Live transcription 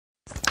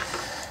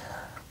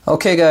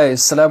Okay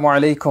guys, Assalamu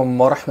alaikum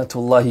wa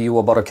rahmatullahi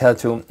wa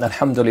barakatuh.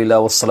 Alhamdulillah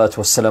wa salatu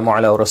wa salamu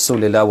ala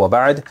rasulillah wa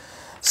ba'd.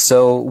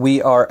 So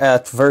we are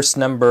at verse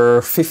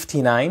number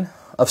 59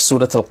 of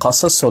Surah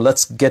Al-Qasas. So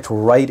let's get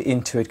right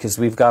into it because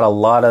we've got a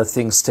lot of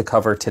things to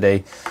cover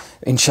today,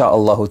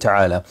 insha'Allah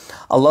ta'ala.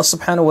 Allah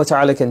subhanahu wa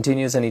ta'ala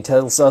continues and He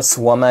tells us,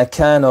 وَمَا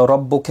كَانَ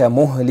رَبُّكَ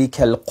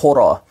مُهْلِكَ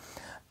الْقُرَى.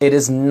 It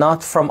is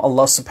not from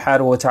Allah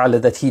subhanahu wa ta'ala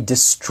that He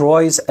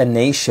destroys a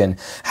nation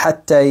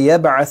حَتَّى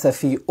يَبْعَثَ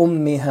فِي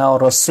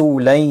أُمِّهَا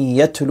رَسُولًا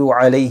يَتْلُو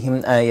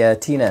عَلَيْهِمْ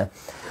آيَاتِنَا,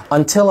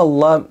 until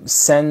Allah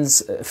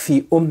sends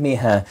fi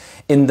ummiha,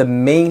 in the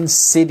main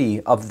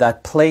city of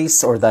that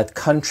place or that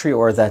country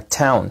or that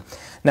town.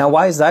 Now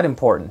why is that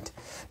important?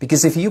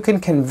 Because if you can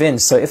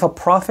convince, so if a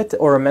prophet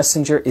or a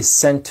messenger is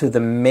sent to the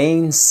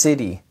main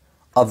city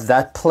of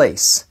that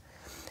place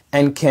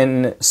and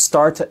can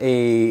start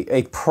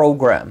a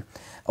program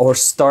or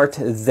start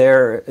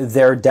their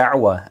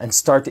da'wah and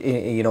start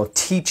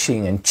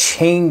teaching and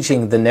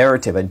changing the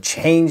narrative and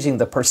changing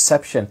the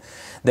perception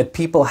that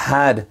people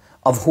had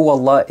of who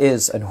Allah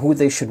is and who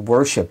they should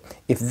worship,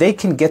 if they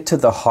can get to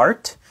the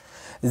heart,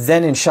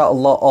 then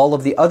insha'Allah all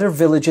of the other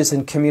villages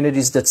and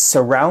communities that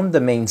surround the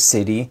main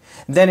city,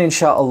 then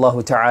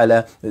insha'Allah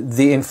ta'ala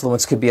the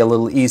influence could be a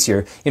little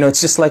easier.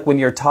 It's just like when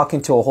you're talking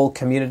to a whole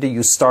community,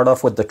 you start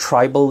off with the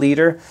tribal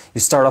leader,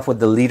 you start off with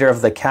the leader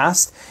of the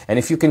caste, and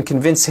if you can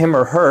convince him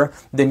or her,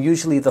 then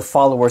usually the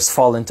followers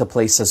fall into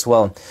place as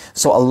well.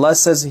 So Allah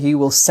says He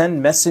will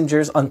send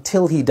messengers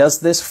until He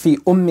does this, fi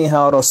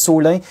ummiha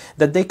rasulay,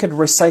 that they could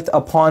recite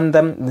upon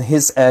them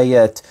His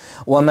ayat.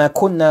 وَمَا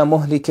كُنَّا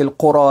مُهْلِكِ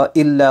الْقُرَى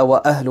إِلَّا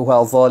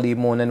وَأَهْلُهَا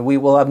ظَالِمُونَ. And we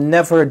will have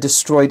never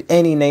destroyed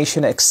any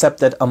nation except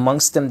that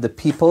amongst them the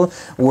people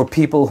were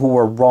people who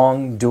were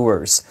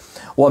wrongdoers.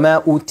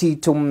 وَمَا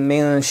أُوتِيتُم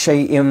مِّن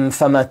شَيْءٍ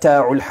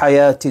فَمَتَاعُ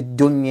الْحَيَاةِ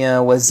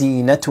الدُّنْيَا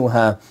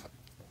وَزِينَتُهَا.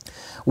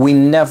 We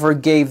never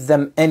gave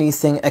them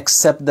anything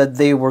except that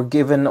they were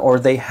given or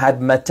they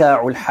had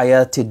مَتَاعُ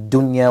الْحَيَاةِ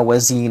الدُّنْيا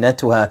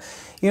وَزِينَتُهَا.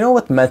 You know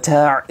what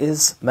mata'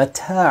 is?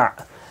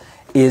 Mata'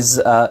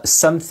 is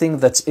something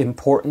that's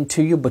important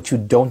to you, but you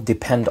don't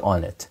depend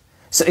on it.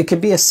 So it could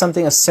be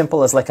something as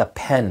simple as like a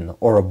pen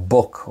or a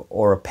book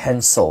or a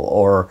pencil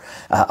or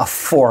a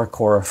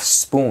fork or a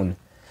spoon.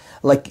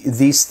 Like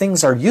these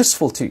things are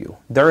useful to you.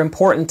 They're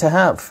important to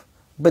have,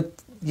 but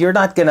your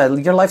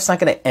life's not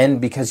gonna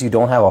end because you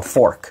don't have a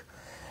fork.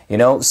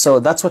 So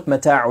that's what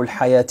mata'ul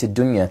hayati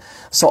dunya.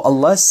 So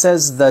Allah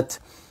says that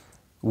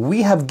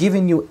we have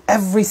given you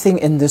everything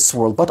in this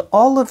world, but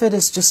all of it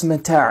is just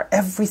mata'.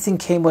 Everything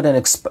came with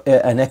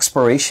an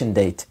expiration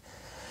date.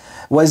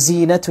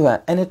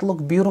 وَزِينَتُهَا, and it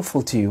looked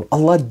beautiful to you.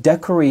 Allah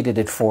decorated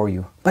it for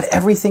you. But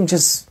everything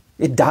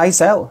it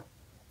dies out.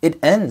 It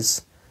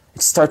ends.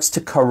 It starts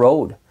to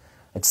corrode.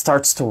 It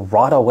starts to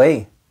rot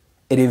away.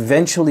 It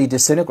eventually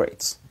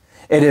disintegrates.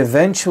 It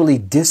eventually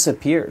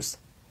disappears.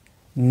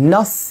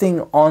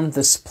 Nothing on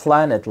this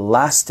planet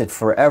lasted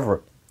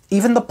forever.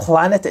 Even the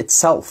planet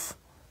itself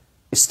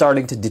is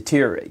starting to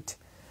deteriorate.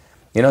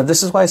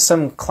 This is why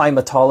some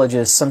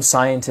climatologists, some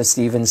scientists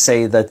even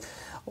say that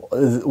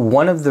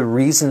one of the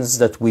reasons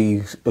that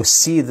we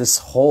see this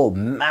whole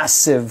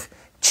massive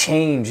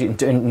change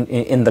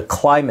in the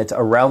climate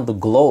around the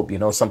globe,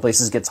 some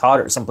places gets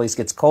hotter, some places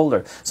gets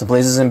colder, some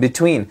places in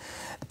between.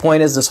 The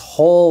point is, this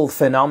whole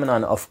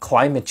phenomenon of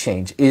climate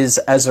change is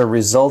as a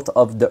result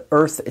of the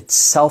earth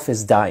itself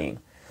is dying.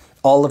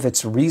 All of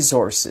its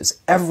resources,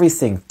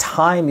 everything,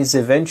 time is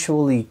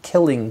eventually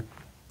killing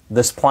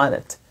this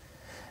planet.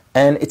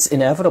 And it's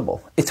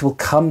inevitable. It will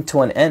come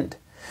to an end.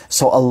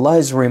 So Allah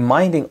is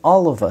reminding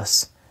all of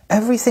us,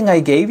 everything I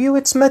gave you,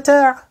 it's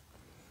mata'.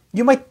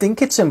 You might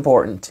think it's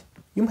important.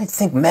 You might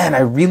think, man, I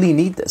really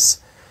need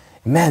this.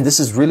 Man, this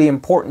is really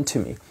important to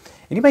me.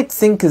 And you might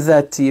think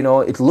that,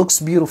 it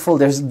looks beautiful.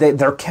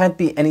 There can't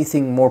be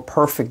anything more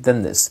perfect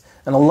than this.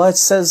 And Allah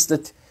says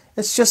that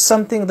it's just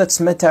something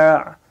that's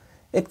mata'.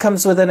 It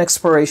comes with an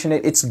expiration.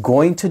 It's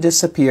going to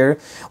disappear.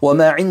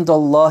 وَمَا عِنْدَ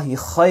اللَّهِ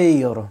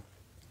خَيْرٌ.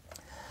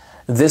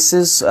 This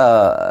is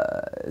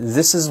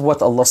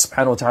what Allah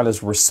subhanahu wa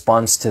ta'ala's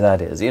response to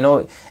that is.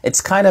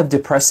 It's kind of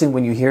depressing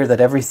when you hear that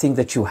everything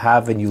that you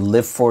have and you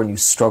live for and you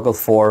struggle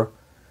for,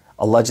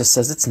 Allah just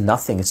says it's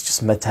nothing, it's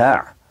just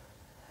mata'.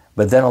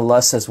 But then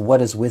Allah says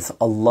what is with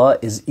Allah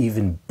is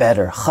even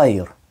better,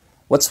 khair.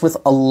 What's with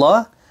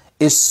Allah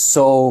is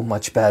so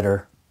much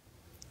better.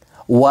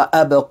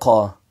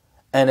 وَأَبْقَى,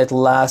 and it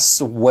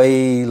lasts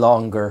way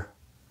longer.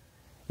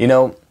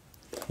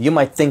 You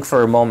might think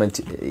for a moment,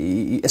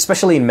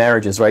 especially in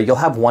marriages, right? You'll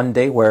have one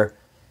day where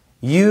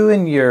you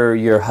and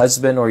your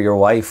husband or your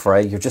wife,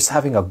 right? You're just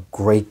having a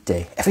great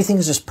day. Everything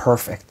is just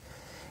perfect.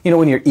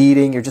 When you're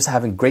eating, you're just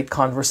having great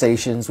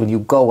conversations. When you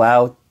go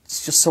out,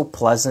 it's just so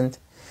pleasant.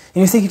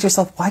 And you think to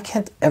yourself, why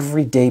can't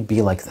every day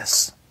be like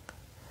this?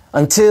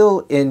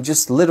 Until in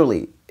just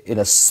literally, in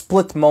a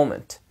split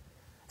moment,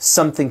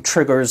 something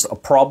triggers a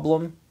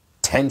problem,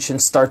 tension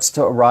starts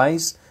to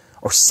arise,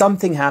 or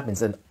something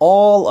happens and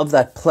all of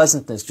that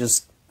pleasantness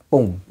just,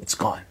 boom, it's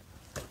gone.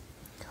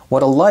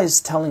 What Allah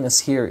is telling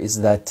us here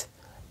is that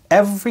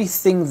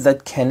everything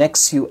that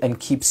connects you and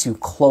keeps you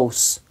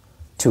close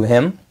to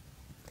Him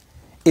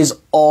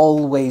is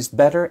always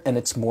better and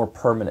it's more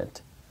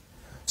permanent.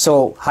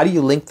 So how do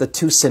you link the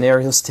two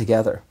scenarios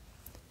together?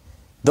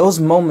 Those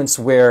moments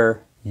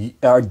where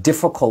are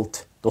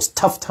difficult, those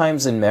tough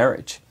times in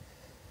marriage,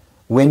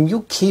 when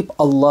you keep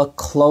Allah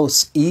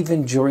close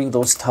even during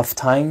those tough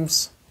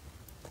times,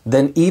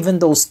 then even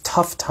those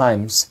tough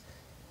times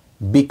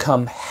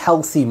become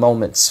healthy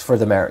moments for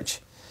the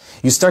marriage.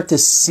 You start to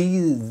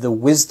see the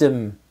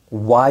wisdom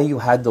why you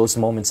had those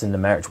moments in the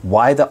marriage,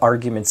 why the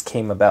arguments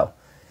came about.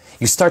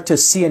 You start to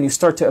see and you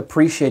start to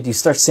appreciate, you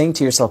start saying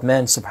to yourself,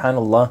 man,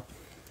 subhanAllah,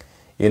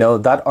 you know,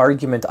 that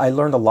argument, I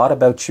learned a lot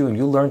about you and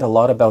you learned a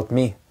lot about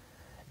me.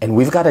 And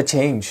we've got to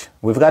change.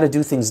 We've got to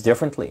do things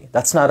differently.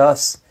 That's not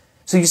us.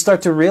 So you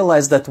start to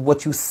realize that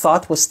what you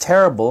thought was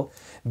terrible,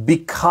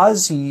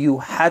 because you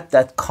had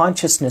that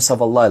consciousness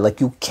of Allah,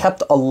 like you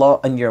kept Allah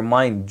in your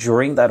mind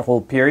during that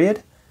whole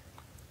period,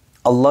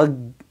 Allah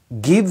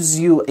gives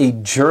you a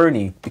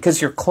journey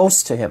because you're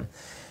close to Him.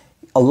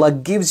 Allah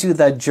gives you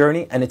that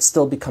journey and it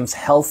still becomes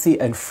healthy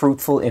and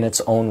fruitful in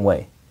its own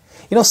way.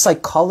 You know,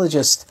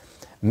 psychologists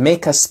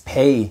make us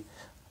pay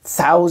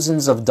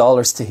thousands of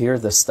dollars to hear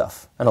this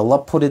stuff. And Allah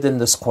put it in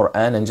this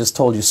Quran and just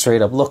told you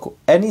straight up, look,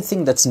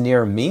 anything that's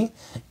near me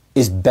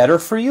is better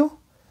for you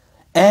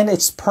and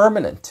it's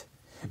permanent.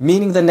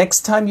 Meaning the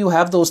next time you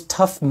have those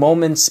tough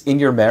moments in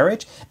your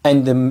marriage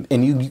and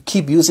you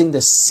keep using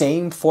the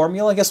same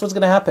formula, guess what's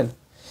going to happen?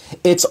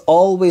 It's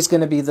always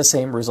going to be the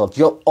same result.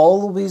 You'll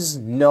always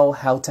know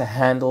how to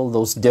handle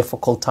those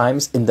difficult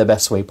times in the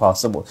best way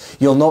possible.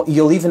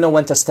 You'll even know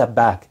when to step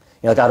back.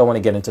 You're like, I don't want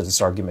to get into this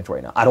argument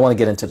right now. I don't want to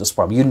get into this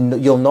problem.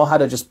 You'll know how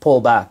to just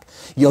pull back.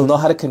 You'll know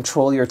how to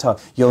control your tongue.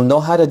 You'll know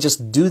how to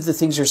just do the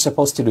things you're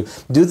supposed to do.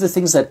 Do the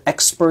things that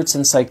experts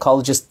and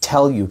psychologists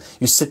tell you.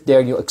 You sit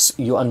there,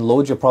 you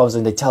unload your problems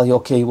and they tell you,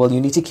 okay, well, you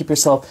need to keep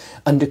yourself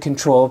under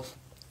control.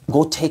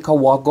 Go take a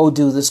walk. Go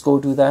do this. Go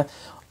do that.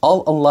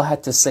 All Allah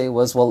had to say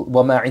was, well,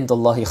 وَمَا عِنْدَ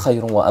اللَّهِ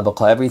خَيْرٌ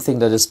وَأَبْقَى. Everything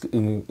that is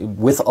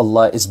with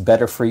Allah is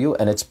better for you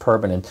and it's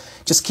permanent.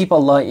 Just keep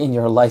Allah in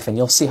your life and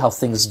you'll see how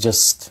things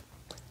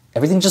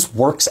everything just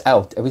works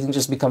out. Everything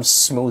just becomes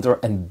smoother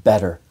and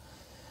better.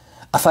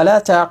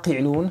 أَفَلَا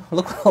تَعْقِلُونَ.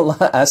 Look what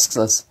Allah asks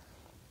us.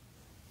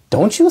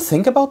 Don't you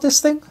think about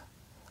this thing?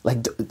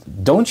 Like,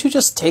 don't you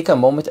just take a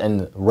moment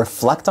and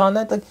reflect on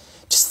that? Like,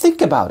 just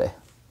think about it.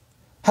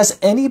 Has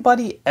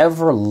anybody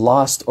ever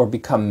lost or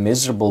become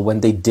miserable when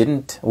they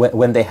didn't,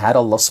 when they had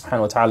Allah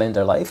subhanahu wa ta'ala in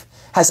their life?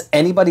 Has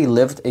anybody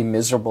lived a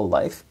miserable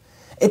life?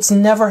 It's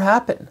never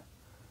happened.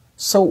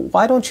 So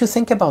why don't you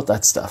think about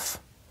that stuff?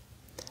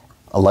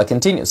 Allah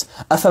continues,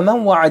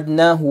 أَفَمَنْ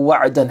وَعَدْنَاهُ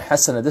وَعْدًا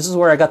حَسَنًا. This is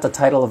where I got the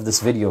title of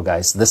this video,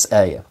 guys, this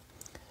ayah.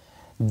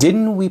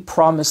 Didn't we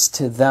promise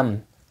to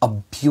them a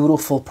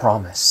beautiful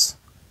promise?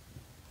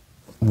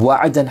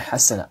 وَعْدًا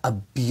حَسَنًا, a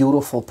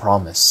beautiful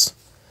promise.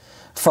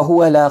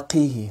 فَهُوَ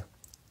لَاقِيهِ.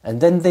 And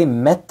then they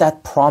met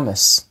that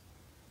promise.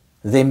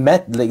 They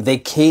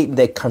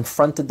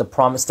confronted the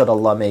promise that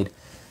Allah made.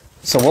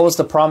 So what was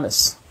the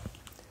promise?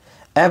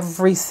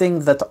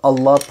 Everything that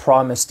Allah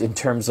promised in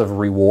terms of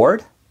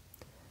reward,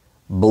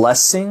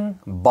 blessing,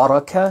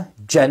 barakah,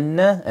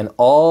 Jannah, and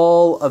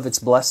all of its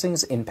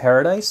blessings in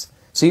paradise.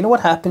 So you know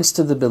what happens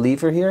to the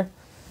believer here?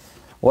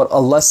 What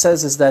Allah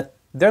says is that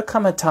there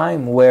come a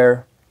time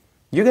where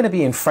you're going to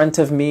be in front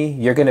of me,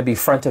 you're going to be in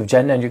front of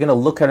Jannah, and you're going to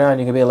look around and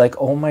you're going to be like,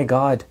 oh my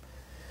God,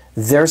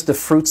 there's the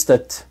fruits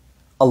that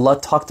Allah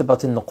talked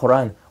about in the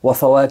Quran.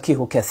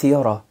 وَفَوَاكِهُ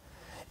كَثِيرًا.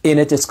 In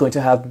it, it's going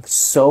to have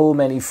so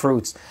many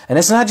fruits. And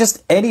it's not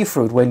just any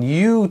fruit. When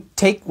you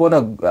take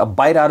a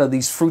bite out of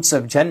these fruits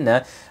of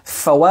Jannah,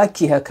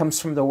 fawakiha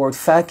comes from the word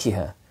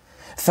fakiha.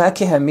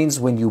 Fakiha means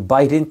when you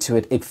bite into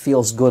it, it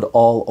feels good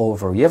all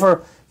over. You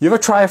ever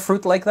try a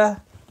fruit like that?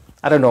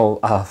 I don't know,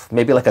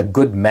 maybe like a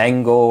good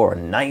mango or a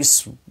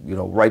nice,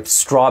 ripe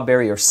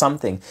strawberry or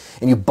something.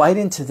 And you bite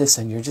into this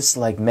and you're just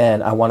like,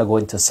 man, I want to go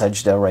into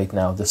sajda right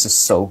now. This is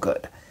so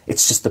good.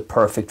 It's just the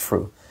perfect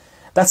fruit.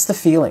 That's the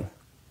feeling.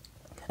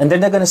 And then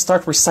they're going to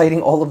start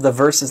reciting all of the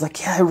verses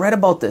like, yeah, I read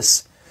about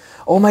this.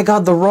 Oh my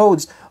God, the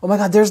roads. Oh my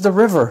God, there's the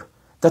river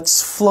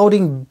that's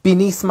floating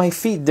beneath my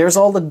feet. There's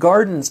all the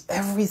gardens,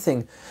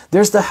 everything.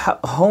 There's the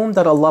home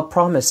that Allah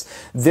promised.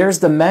 There's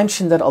the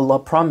mansion that Allah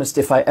promised.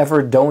 If I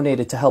ever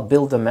donated to help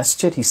build a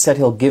masjid, He said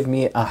He'll give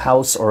me a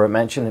house or a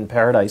mansion in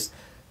paradise.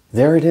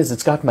 There it is.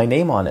 It's got my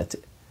name on it.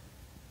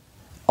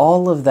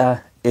 All of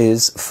that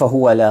is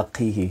فَهُوَ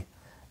لَاقِيهِ.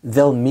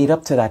 They'll meet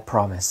up to that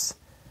promise.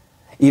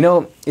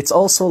 It's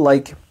also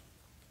like,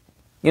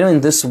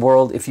 in this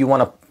world, if you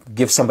want to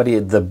give somebody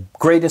the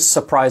greatest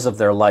surprise of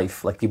their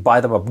life, like you buy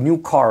them a new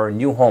car or a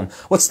new home,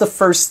 what's the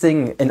first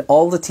thing in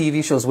all the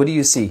TV shows? What do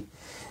you see?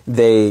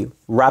 They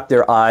wrap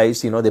their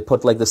eyes, they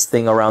put like this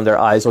thing around their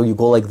eyes, or you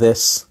go like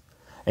this,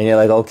 and you're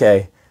like,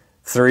 okay,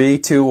 3,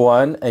 2,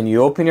 1, and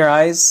you open your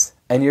eyes,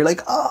 and you're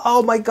like,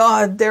 oh my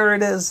God, there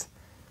it is.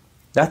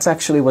 That's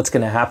actually what's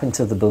going to happen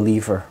to the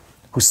believer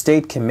who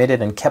stayed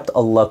committed and kept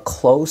Allah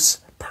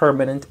close,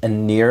 permanent,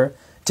 and near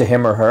to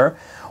him or her.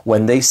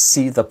 when they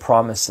see the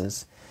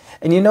promises.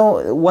 And you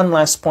know, one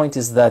last point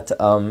is that,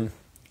 you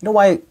know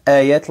why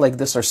ayat like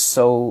this are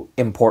so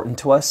important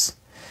to us?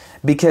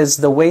 Because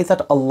the way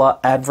that Allah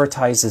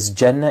advertises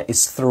Jannah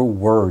is through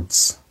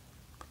words.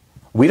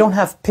 We don't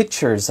have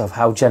pictures of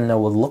how Jannah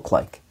will look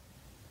like.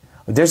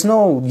 There's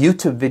no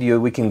YouTube video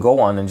we can go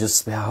on and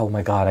just, oh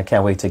my God, I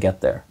can't wait to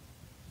get there.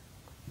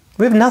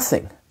 We have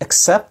nothing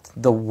except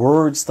the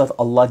words that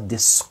Allah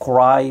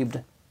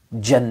described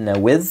Jannah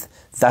with.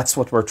 That's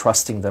what we're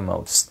trusting the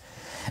most.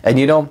 And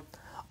you know,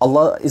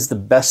 Allah is the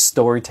best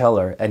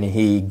storyteller, and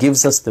He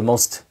gives us the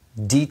most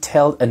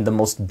detailed and the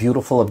most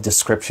beautiful of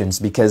descriptions,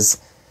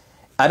 because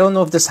I don't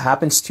know if this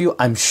happens to you.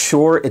 I'm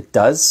sure it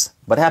does,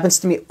 but it happens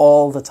to me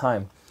all the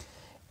time.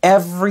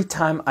 Every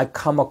time I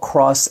come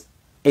across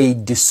a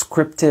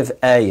descriptive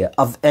ayah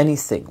of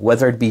anything,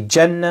 whether it be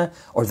Jannah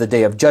or the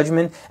Day of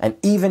Judgment and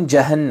even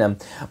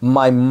Jahannam,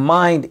 my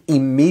mind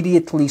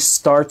immediately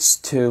starts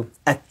to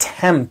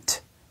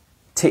attempt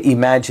to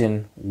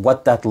imagine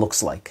what that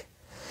looks like.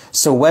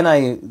 So when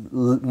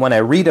I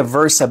read a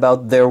verse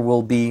about there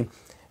will be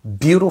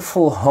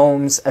beautiful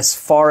homes as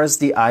far as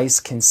the eyes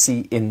can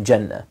see in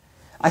Jannah,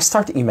 I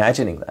start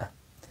imagining that.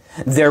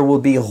 There will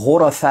be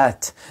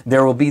ghurafat.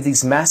 There will be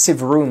these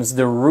massive rooms.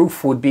 The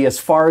roof would be as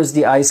far as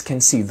the eyes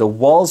can see. The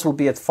walls will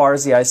be as far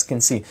as the eyes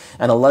can see.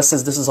 And Allah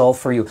says, this is all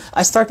for you.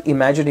 I start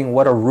imagining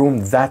what a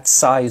room that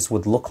size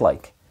would look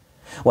like.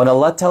 When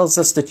Allah tells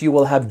us that you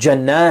will have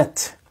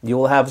jannat, you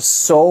will have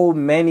so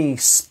many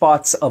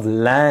spots of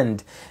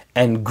land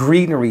and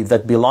greenery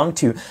that belong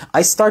to you,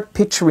 I start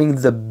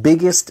picturing the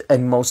biggest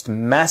and most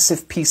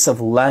massive piece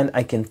of land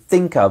I can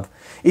think of.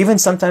 Even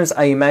sometimes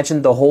I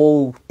imagine the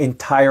whole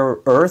entire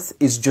earth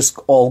is just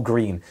all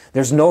green.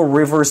 There's no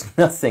rivers,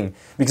 nothing,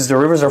 because the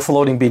rivers are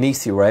floating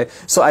beneath you, right?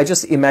 So I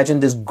just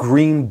imagine this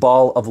green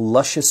ball of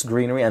luscious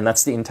greenery, and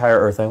that's the entire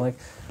earth. I'm like,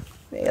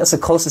 man, that's the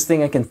closest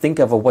thing I can think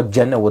of what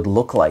Jannah would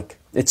look like.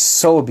 It's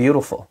so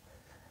beautiful.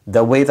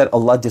 The way that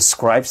Allah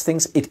describes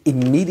things, it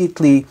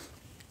immediately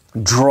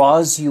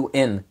draws you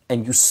in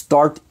and you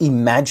start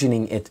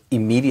imagining it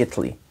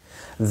immediately.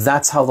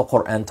 That's how the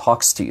Quran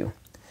talks to you.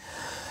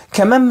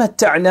 كَمَنْ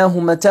مَتَّعْنَاهُ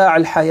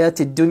مَتَاعَ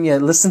الْحَيَاةِ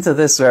الدُّنْيَا. Listen to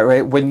this,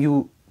 right? When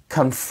you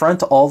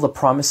confront all the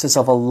promises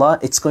of Allah,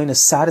 it's going to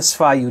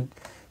satisfy you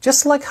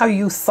just like how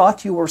you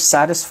thought you were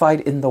satisfied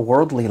in the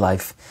worldly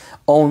life.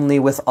 Only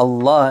with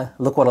Allah,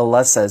 look what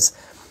Allah says,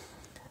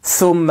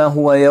 ثُمَّ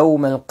هُوَ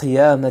يَوْمَ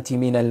الْقِيَامَةِ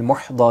مِنَ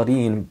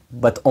الْمُحْضَرِينَ.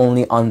 But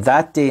only on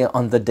that day,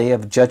 on the Day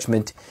of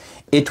Judgment,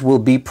 it will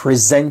be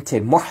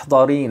presented,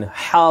 muhdarin,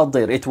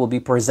 hadir, it will be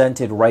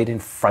presented right in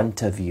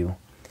front of you.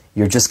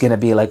 You're just going to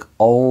be like,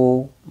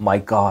 oh my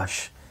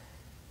gosh,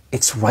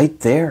 it's right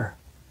there.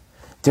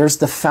 There's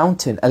the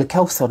fountain,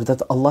 Al-Kawthar,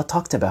 that Allah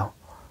talked about.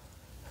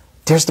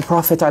 There's the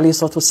Prophet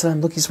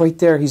ﷺ, look, he's right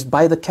there. He's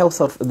by the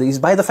Kawthar, he's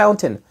by the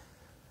fountain.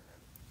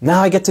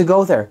 Now I get to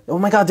go there. Oh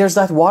my God, there's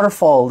that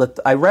waterfall that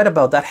I read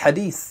about, that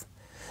hadith.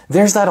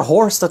 There's that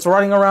horse that's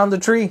running around the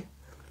tree.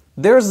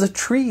 There's the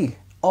tree.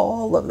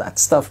 All of that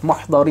stuff,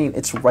 muhdarin,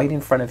 it's right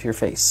in front of your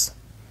face.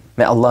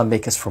 May Allah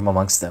make us from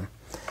amongst them.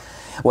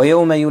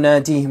 وَيَوْمَ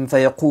يُنَادِيهِمْ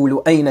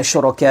فَيَقُولُ أَيْنَ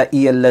شُرَكَائِيَ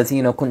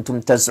الَّذِينَ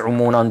كُنْتُمْ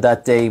تَزْعُمُونَ. On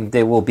that day,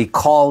 they will be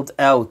called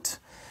out.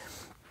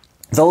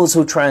 Those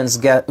who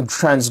transgressed,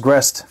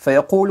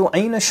 فَيَقُولُ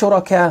أَيْنَ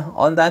شُرَكَاء.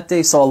 On that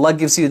day, so Allah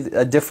gives you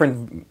a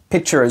different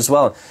picture as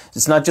well.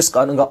 It's not just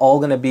all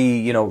going to be,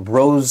 you know,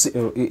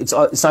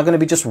 it's not going to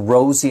be just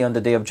rosy on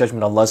the Day of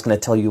Judgment. Allah is going to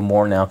tell you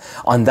more now.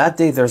 On that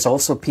day, there's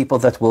also people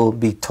that will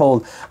be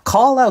told,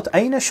 call out,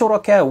 أَيْنَ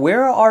شُرَكَاء.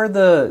 Where are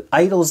the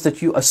idols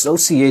that you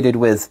associated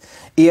with?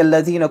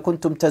 الَّذِينَ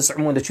كُنْتُمْ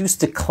تَزْعُمُونَ. That you used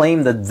to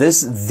claim that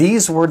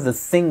these were the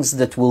things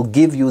that will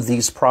give you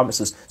these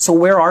promises. So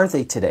where are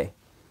they today?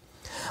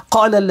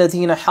 قَالَ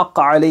الَّذِينَ حَقَّ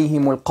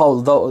عَلَيْهِمُ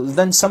الْقَوْلُ.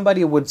 Then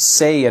somebody would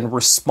say and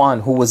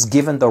respond, who was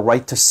given the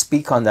right to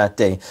speak on that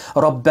day,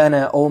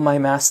 رَبَّنَا, oh my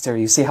master.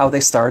 You see how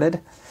they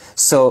started?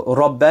 So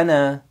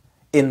رَبَّنَا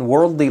in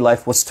worldly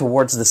life was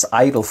towards this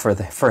idol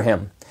for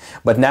him.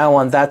 But now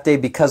on that day,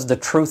 because the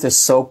truth is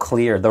so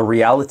clear, the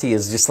reality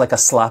is just like a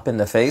slap in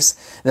the face,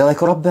 they're like,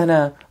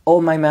 رَبَّنَا,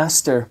 oh my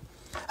master,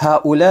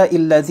 هَؤُلَاءِ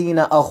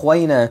الَّذِينَ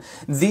أَغْوَيْنَا.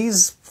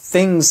 These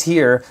things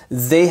here,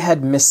 they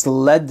had been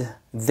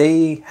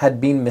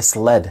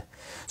misled.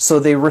 So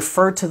they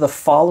refer to the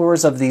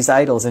followers of these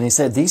idols, and he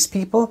said, these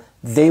people,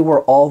 they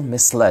were all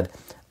misled.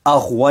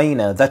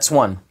 أغوينا, that's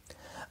one.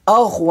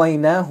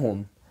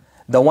 أغويناهم,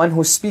 the one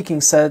who's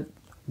speaking said,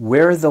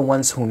 we're the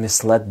ones who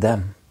misled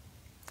them.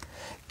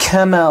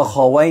 كما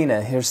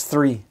غوينا, here's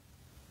three.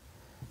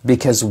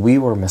 Because we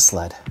were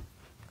misled.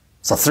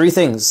 So three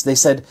things. They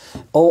said,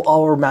 oh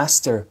our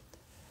master,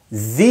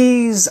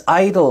 these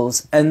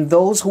idols and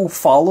those who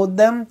followed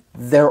them,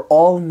 they're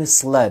all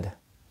misled.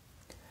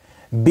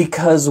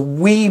 Because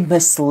we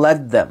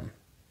misled them.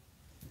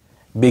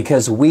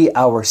 Because we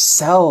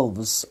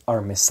ourselves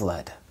are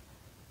misled.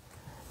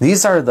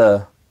 These are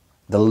the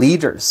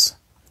leaders.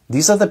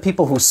 These are the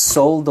people who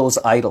sold those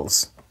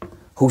idols,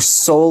 who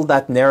sold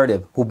that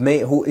narrative,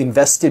 who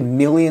invested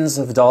millions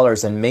of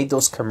dollars and made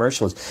those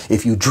commercials.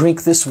 If you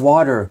drink this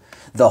water,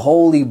 the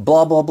holy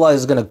blah, blah, blah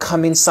is going to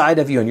come inside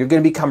of you and you're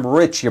going to become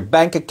rich. Your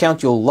bank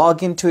account, you'll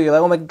log into it. You're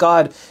like, oh my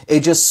God, it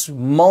just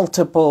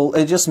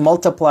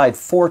multiplied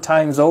 4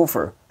 times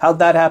over. How'd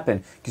that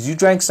happen? Because you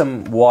drank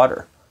some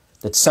water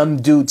that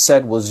some dude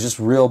said was just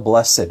real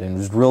blessed and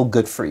was real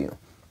good for you.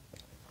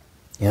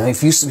 You know,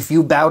 if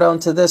you bow down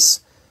to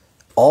this,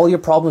 all your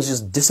problems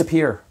just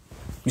disappear.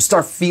 You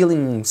start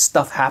feeling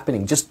stuff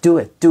happening. Just do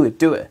it, do it,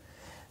 do it.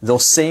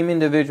 Those same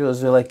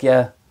individuals are like,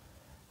 yeah,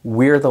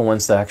 we're the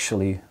ones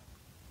that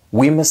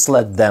we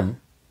misled them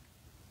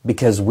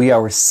because we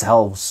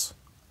ourselves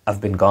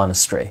have been gone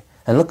astray.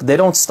 And look, they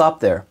don't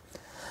stop there.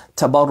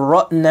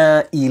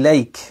 Tabarra'na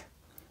ilayk.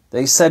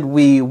 They said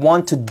we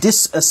want to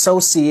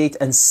disassociate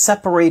and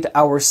separate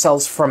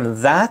ourselves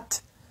from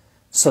that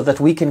so that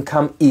we can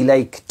come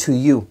ilayk to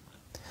you.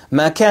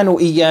 ما كانوا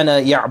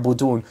إيانا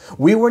يعبدون.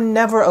 We were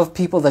never of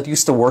people that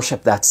used to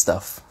worship that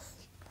stuff.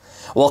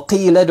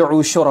 وقيل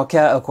ادعوا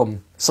شركاءكم.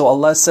 So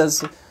Allah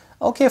says,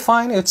 okay,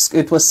 fine.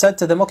 It was said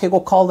to them, okay,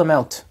 go call them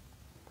out.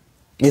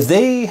 If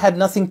they had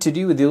nothing to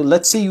do with you,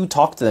 let's say you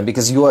talk to them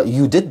because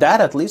you did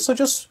that at least. So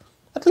just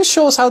at least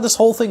show us how this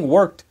whole thing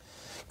worked.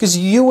 Because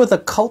you were the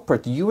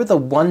culprit. You were the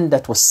one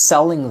that was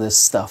selling this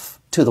stuff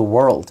to the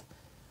world.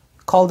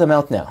 Call them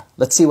out now.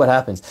 Let's see what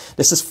happens.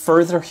 This is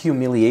further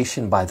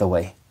humiliation, by the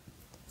way,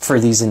 for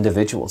these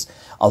individuals.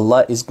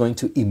 Allah is going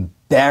to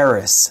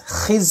embarrass.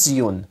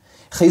 Khizyun.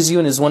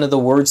 Khizyun is one of the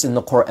words in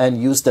the Quran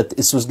used that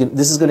this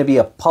is going to be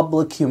a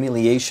public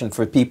humiliation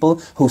for people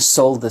who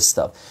sold this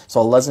stuff. So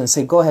Allah is going to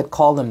say, go ahead,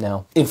 call them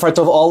now. In front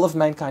of all of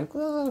mankind.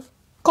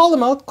 Call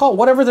them out. Call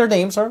whatever their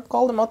names are.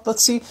 Call them out.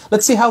 Let's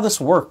see how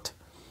this worked.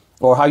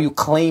 Or how you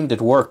claimed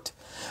it worked.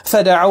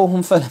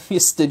 فَدَعَوْهُمْ فَلَمْ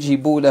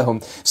يَسْتَجِيبُوا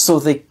لَهُمْ. So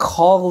they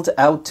called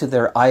out to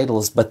their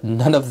idols, but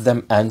none of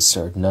them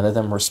answered. None of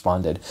them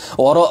responded.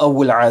 وَرَأَوُا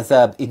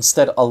الْعَذَابِ.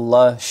 Instead,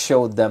 Allah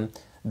showed them,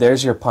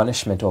 there's your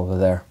punishment over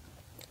there.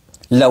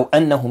 لَوْ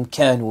أَنَّهُمْ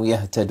كَانُوا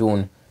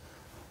يَهْتَدُونَ.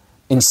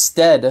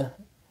 Instead,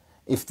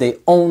 if they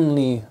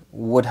only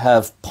would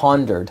have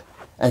pondered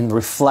and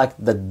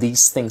reflect that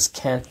these things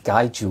can't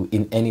guide you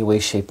in any way,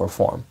 shape, or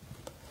form.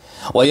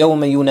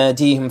 وَيَوْمَ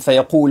يُنَادِيهِمْ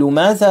فَيَقُولُ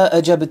مَاذَا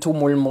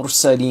أَجَبْتُمُ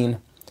الْمُرْسَلِينَ.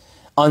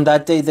 On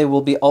that day, they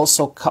will be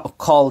also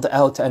called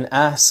out and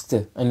asked,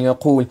 and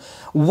يقول,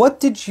 what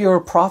did your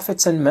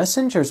prophets and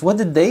messengers, what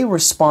did they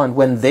respond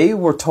when they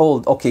were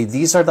told, okay,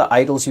 these are the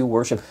idols you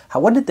worship?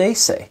 What did they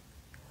say?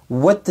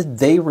 What did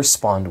they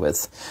respond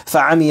with?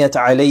 فَعَمِيَتْ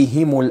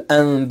عَلَيْهِمُ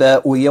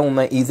الْأَنْبَاءُ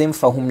يَوْمَئِذٍ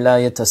فَهُمْ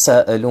لَا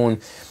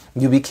يَتَسَاءَلُونَ.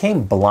 You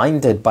became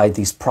blinded by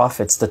these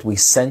prophets that we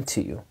sent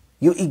to you.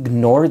 You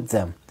ignored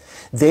them.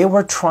 They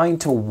were trying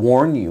to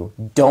warn you,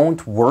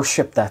 don't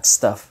worship that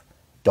stuff.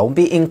 Don't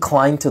be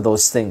inclined to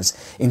those things.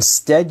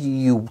 Instead,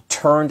 you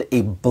turned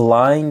a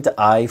blind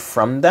eye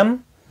from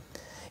them.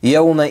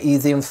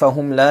 يَوْمَئِذٍ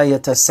فَهُمْ لَا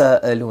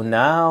يَتَسَاءَلُونَ.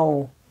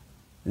 Now,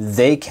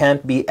 they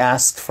can't be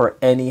asked for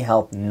any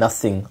help,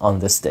 nothing on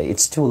this day.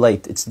 It's too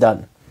late, it's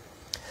done.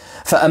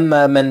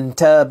 فَأَمَّا مَنْ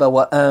تَابَ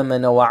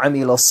وَآمَنَ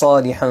وَعَمِلَ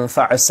صَالِحًا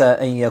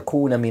فَعَسَىٰ أَنْ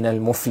يَكُونَ مِنَ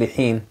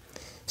الْمُفْلِحِينَ.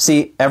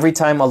 See, every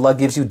time Allah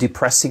gives you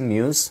depressing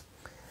news,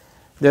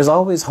 there's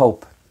always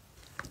hope.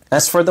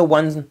 As for the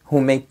one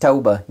who made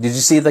tawbah, did you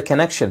see the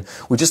connection?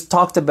 We just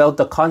talked about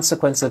the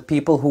consequence of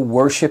people who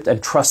worshipped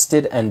and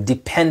trusted and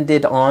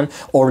depended on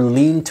or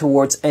leaned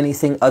towards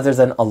anything other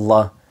than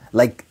Allah.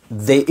 Like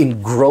they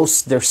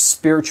engrossed their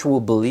spiritual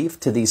belief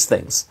to these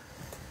things.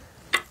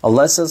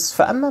 Allah says,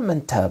 فَأَمَّا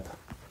مَنْ تَابَ.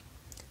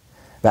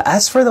 But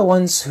as for the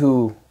ones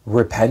who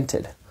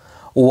repented,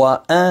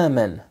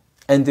 وَآمَنَ,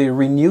 and they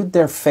renewed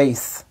their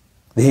faith,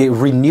 they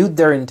renewed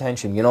their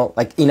intention, you know,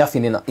 like enough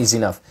is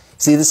enough.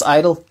 See this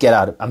idol? Get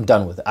out of it. I'm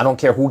done with it. I don't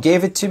care who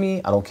gave it to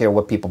me. I don't care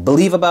what people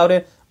believe about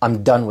it.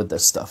 I'm done with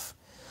this stuff.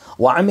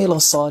 وَعَمِلَ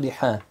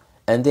صَالِحًا.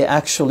 And they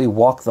actually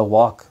walked the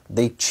walk.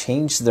 They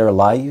changed their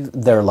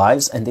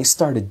lives and they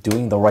started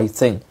doing the right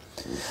thing.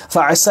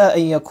 فَعَسَىٰ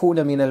أَن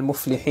يَكُونَ مِنَ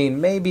الْمُفْلِحِينَ.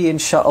 Maybe,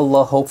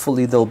 inshallah,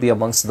 hopefully they'll be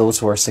amongst those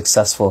who are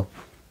successful.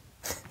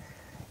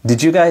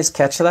 Did you guys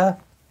catch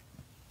that?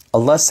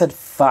 Allah said,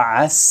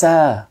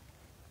 فَعَسَىٰ.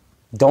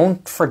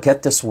 Don't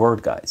forget this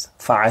word, guys.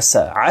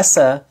 فَعَسَىٰ.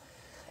 Asa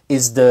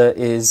is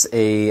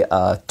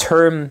a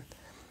term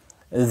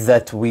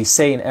that we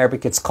say in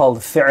Arabic. It's called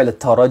fi'l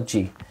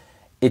al-taraji.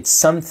 It's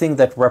something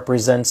that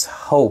represents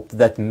hope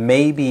that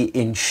maybe,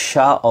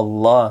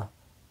 insha'Allah,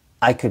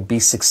 I could be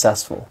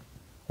successful.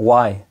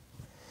 Why?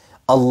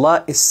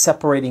 Allah is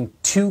separating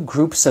two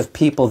groups of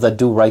people that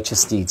do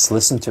righteous deeds.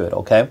 Listen to it,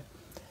 okay?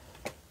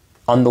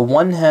 On the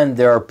one hand,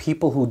 there are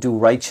people who do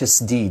righteous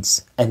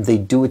deeds and they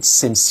do it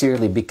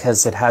sincerely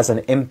because it has an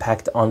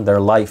impact on their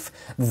life.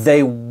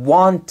 They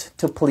want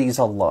to please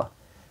Allah,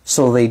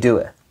 so they do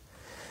it.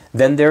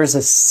 Then there's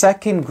a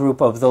second group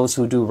of those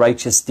who do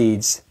righteous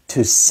deeds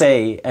to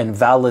say and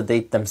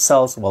validate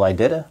themselves, well, I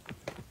did it.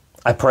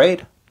 I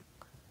prayed.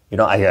 You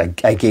know, I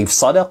gave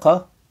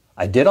sadaqah.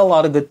 I did a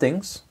lot of good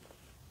things.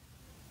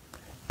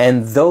 And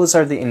those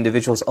are the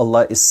individuals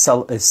Allah is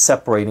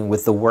separating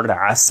with the word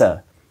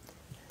asa.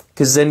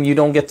 Because then you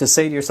don't get to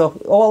say to yourself,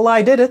 oh Allah,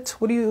 I did it.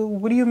 What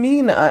do you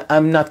mean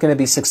I'm not going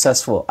to be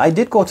successful? I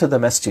did go to the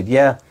masjid.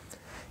 Yeah,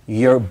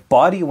 your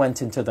body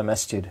went into the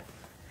masjid,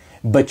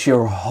 but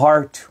your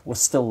heart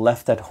was still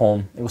left at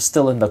home. It was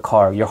still in the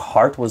car. Your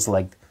heart was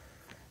like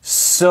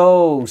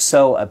so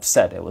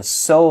upset. It was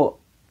so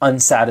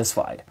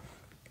unsatisfied.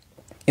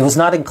 It was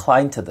not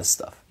inclined to this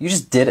stuff. You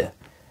just did it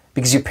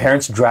because your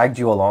parents dragged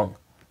you along.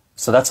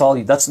 So that's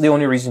the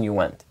only reason you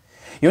went.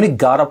 You only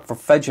got up for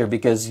Fajr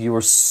because you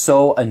were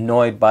so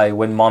annoyed by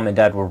when mom and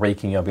dad were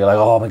waking you up. You're like,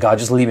 oh my God,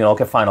 just leave me.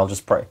 Okay, fine, I'll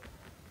just pray.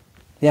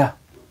 Yeah.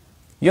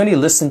 You only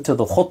listened to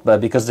the khutbah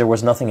because there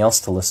was nothing else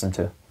to listen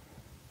to.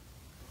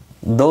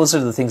 Those are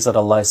the things that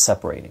Allah is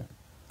separating.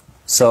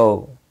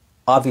 So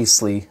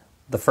obviously,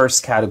 the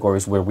first category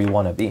is where we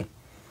want to be.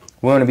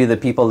 We want to be the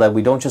people that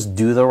we don't just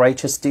do the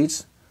righteous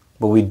deeds,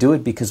 but we do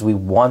it because we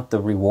want the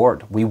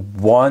reward. We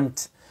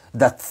want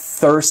that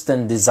thirst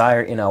and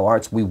desire in our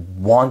hearts. We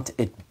want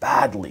it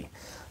badly.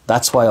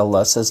 That's why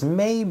Allah says,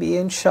 maybe,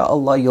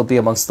 inshaAllah, you'll be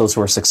amongst those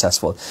who are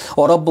successful.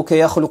 وَرَبُّكَ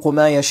يَخْلُقُ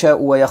مَا يَشَاءُ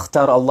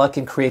وَيَخْتَارُ. Allah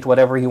can create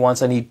whatever He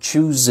wants and He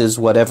chooses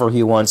whatever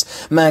He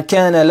wants. مَا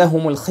كَانَ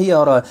لَهُمُ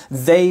الْخِيَرَةِ.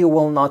 They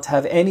will not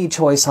have any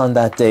choice on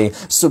that day.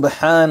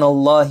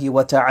 Subhanallah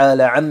wa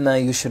ta'ala amma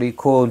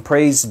yushrikun.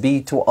 Praise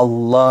be to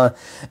Allah,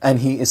 and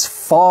He is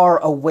far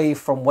away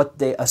from what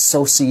they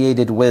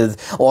associated with.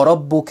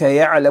 وَرَبُّكَ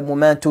يَعْلَمُ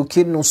مَا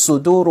تُكِنُّ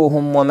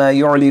صُدُورُهُمْ وَمَا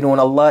يُعْلِنُونَ.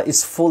 Allah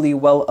is fully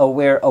well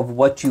aware of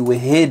what you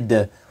hid.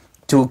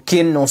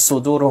 Tukinnu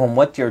suduruhum,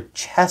 what your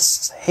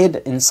chests hid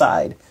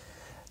inside.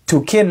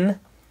 Tukin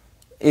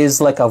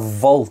is like a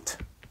vault.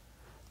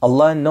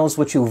 Allah knows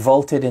what you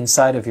vaulted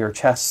inside of your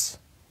chests.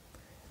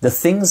 The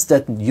things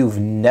that you've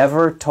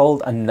never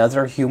told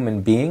another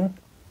human being,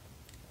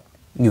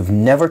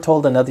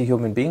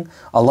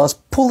 Allah's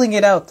pulling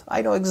it out.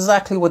 I know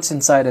exactly what's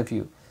inside of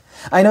you.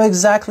 I know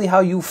exactly how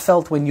you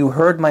felt when you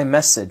heard my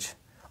message.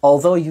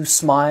 Although you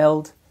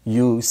smiled,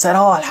 you said,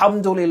 oh,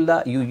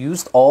 alhamdulillah. You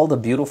used all the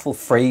beautiful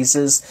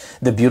phrases,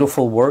 the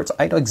beautiful words.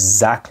 I know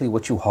exactly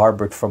what you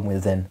harbored from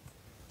within.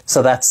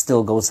 So that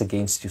still goes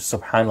against you,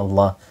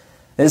 subhanallah.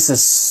 This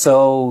is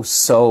so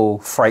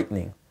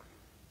frightening.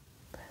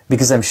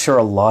 Because I'm sure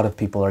a lot of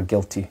people are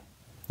guilty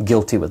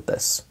with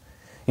this.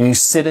 You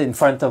sit in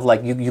front of,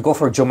 like, you go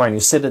for a Jummah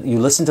and you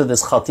listen to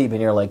this khatib and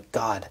you're like,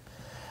 God,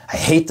 I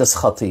hate this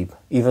khatib.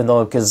 Even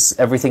though, because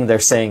everything they're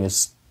saying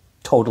is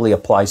totally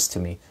applies to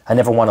me. I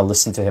never want to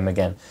listen to him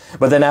again.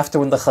 But then after,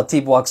 when the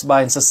khatib walks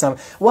by and says,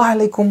 wa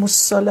alaikum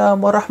assalam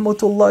wa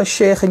rahmatullah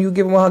shaykh, and you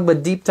give him a hug,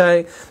 but deep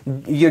down,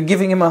 you're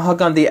giving him a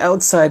hug on the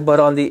outside,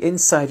 but on the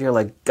inside, you're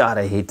like, God,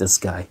 I hate this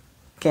guy.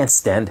 Can't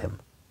stand him.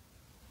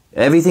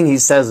 Everything he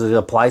says, it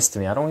applies to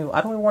me. I don't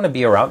even want to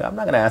be around him. I'm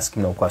not going to ask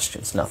him no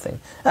questions, nothing.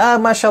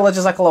 Mashallah,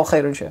 jazakallah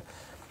khairan.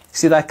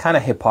 See that kind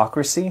of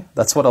hypocrisy?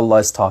 That's what Allah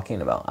is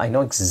talking about. I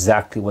know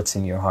exactly what's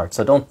in your heart.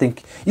 So don't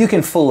think you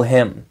can fool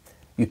him.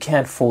 You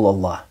can't fool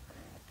Allah.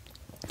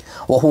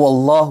 وَهُوَ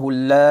اللَّهُ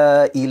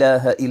لَا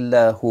إِلَهَ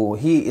إِلَّا هُوَ.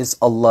 He is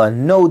Allah,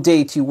 no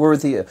deity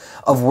worthy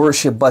of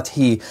worship but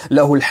He.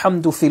 لَهُ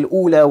الْحَمْدُ فِي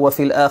الْأُولَى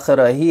وَفِي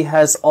الْآخِرَةِ. He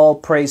has all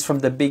praise from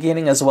the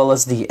beginning as well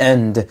as the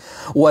end.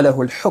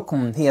 وَلَهُ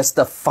الْحُكْمُ. He has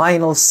the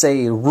final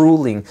say,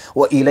 ruling.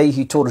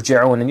 وَإِلَيْهِ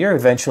تُرْجَعُونَ. And you're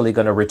eventually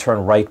going to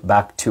return right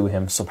back to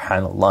Him,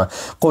 subhanallah.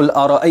 قُلْ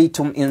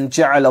أَرَأَيْتُمْ إِنْ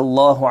جَعَلَ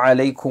اللَّهُ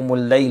عَلَيْكُمُ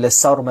اللَّيْلَ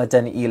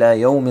سَرْمَدًا إِلَى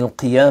يَوْمِ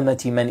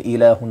الْقِيَامَةِ مَنْ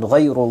إِلَهٌ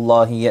غَيْرُ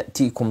اللَّهِ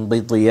يَأْتِيكُمْ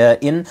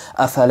بِضِيَاءٍ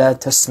أَفَلَا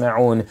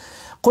تسمعون.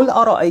 قل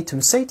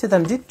أرأيتم. Say to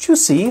them, did you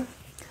see?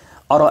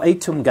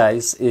 أرأيتم,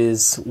 guys,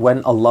 is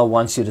when Allah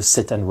wants you to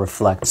sit and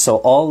reflect. So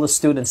all the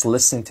students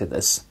listening to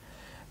this,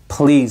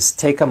 please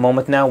take a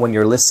moment now when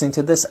you're listening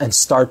to this and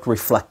start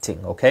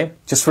reflecting, okay?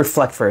 Just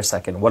reflect for a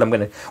second what I'm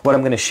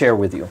gonna share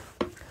with you.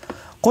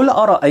 قل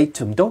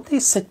أرأيتم. Don't they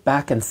sit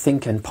back and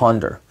think and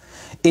ponder?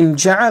 إن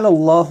جعل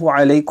الله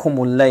عليكم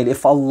الليل.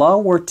 If Allah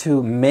were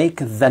to make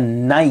the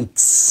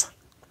nights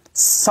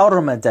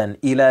sarmadan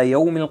ila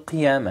yawm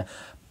al-qiyamah,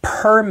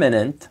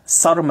 permanent,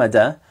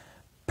 sarmada,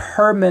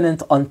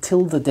 permanent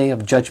until the day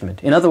of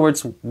judgment. In other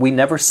words, we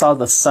never saw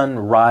the sun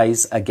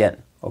rise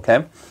again.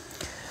 Okay?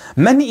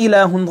 Man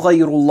ilahun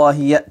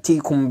ghayrullahi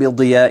ya'tikum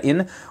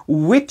bidiya'in.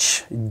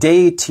 Which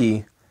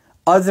deity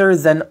other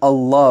than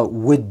Allah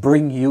would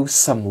bring you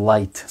some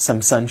light,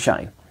 some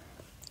sunshine?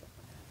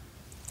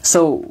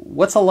 So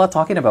what's Allah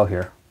talking about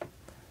here?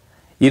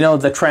 You know,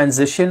 the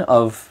transition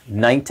of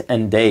night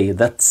and day,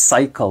 that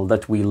cycle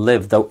that we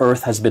live, the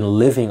earth has been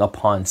living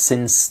upon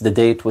since the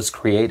day it was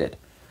created.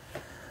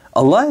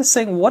 Allah is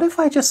saying, what if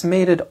I just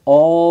made it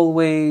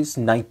always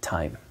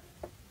nighttime?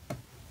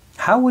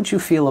 How would you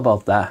feel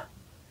about that?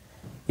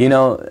 You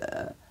know,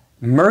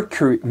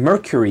 Mercury,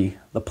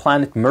 the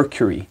planet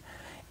Mercury,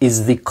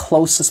 is the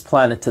closest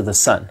planet to the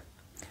sun.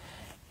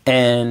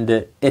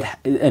 And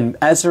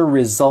as a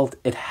result,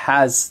 it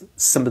has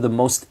some of the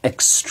most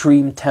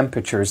extreme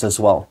temperatures as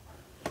well.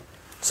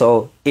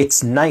 So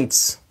its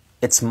nights,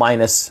 it's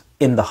minus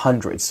in the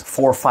hundreds,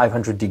 400 or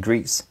 500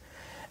 degrees.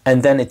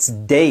 And then its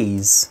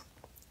days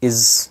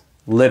is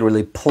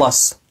literally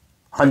plus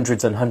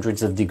hundreds and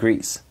hundreds of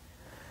degrees.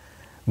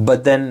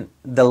 But then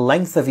the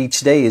length of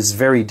each day is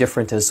very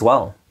different as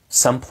well.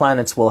 Some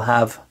planets will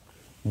have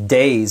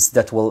days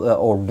that will,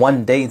 or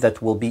one day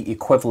that will be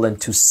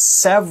equivalent to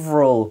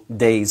several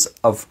days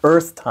of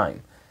Earth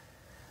time.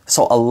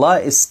 So Allah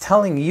is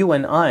telling you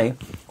and I,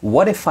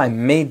 what if I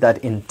made that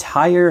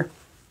entire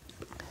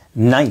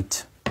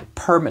night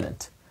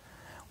permanent?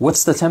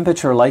 What's the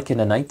temperature like in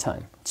the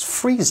nighttime? It's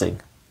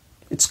freezing.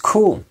 It's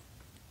cool.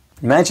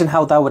 Imagine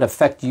how that would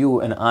affect you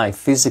and I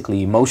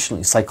physically,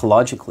 emotionally,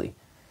 psychologically.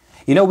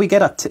 You know,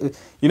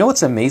 you know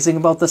what's amazing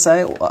about this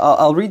ayah?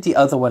 I'll read the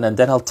other one and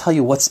then I'll tell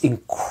you what's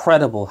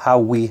incredible, how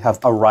we have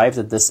arrived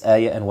at this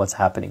ayah and what's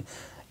happening.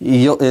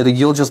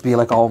 You'll just be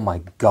like, oh my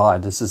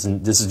God, this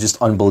is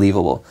just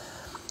unbelievable.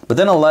 But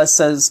then Allah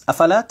says,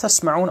 أَفَلَا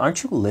تَسْمَعُونَ?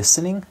 Aren't you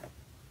listening?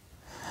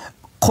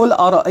 قُلْ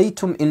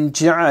أَرَأَيْتُمْ إِنْ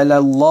جَعَلَ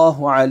اللَّهُ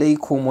عَلَيْكُمُ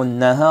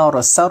النَّهَارَ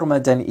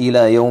سَرْمَدًا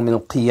إِلَى يَوْمِ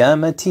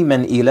الْقِيَامَةِ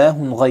مَنْ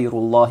إِلَهٌ غَيْرُ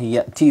اللَّهِ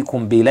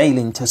يَأْتِيكُمْ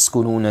بِلَيْلٍ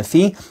تَسْكُنُونَ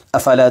فِيهِ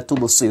أَفَلَا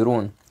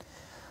تُبْصِرُونَ?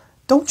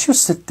 Don't you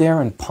sit there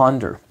and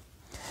ponder.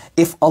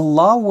 If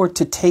Allah were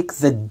to take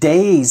the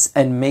days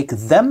and make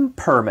them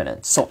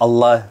permanent, so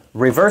Allah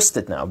reversed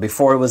it now.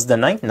 Before it was the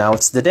night, now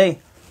it's the day.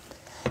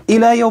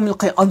 إِلَى يَوْمِ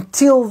الْقِيَامَةِ,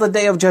 until the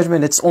day of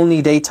judgment, it's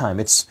only daytime.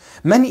 It's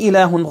مَنْ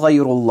إِلَهٌ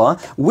غَيْرُ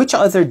اللَّهِ. Which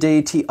other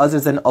deity other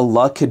than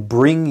Allah could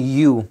bring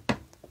you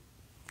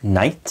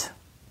night,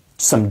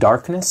 some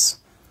darkness,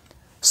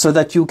 so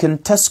that you can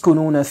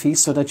تَسْكُنُونَ فِي,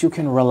 so that you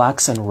can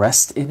relax and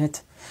rest in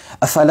it?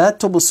 أَفَلَا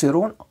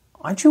تُبْصِرُونَ?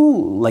 Aren't you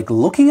like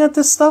looking at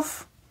this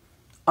stuff?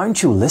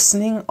 Aren't you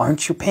listening?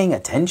 Aren't you paying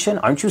attention?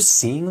 Aren't you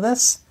seeing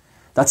this?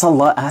 That's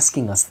Allah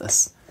asking us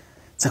this.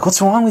 It's like,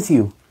 what's wrong with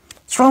you?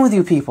 What's wrong with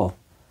you people?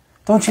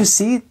 Don't you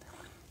see it?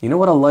 You know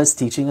what Allah is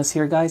teaching us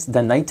here, guys?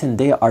 The night and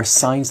day are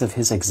signs of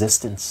His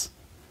existence.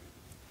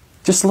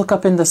 Just look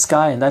up in the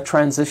sky and that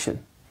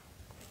transition.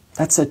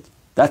 That's it.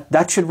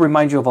 That should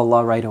remind you of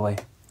Allah right away.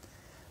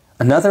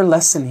 Another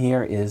lesson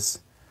here is,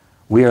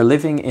 we are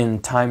living in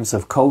times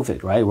of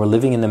COVID, right? We're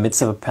living in the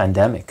midst of a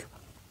pandemic.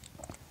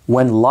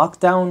 When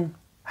lockdown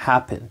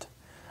happened,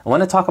 and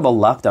when I talk about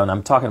lockdown,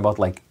 I'm talking about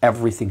like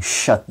everything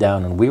shut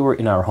down and we were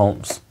in our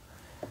homes.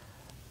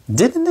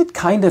 Didn't it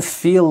kind of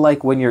feel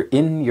like when you're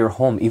in your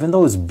home, even though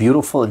it was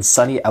beautiful and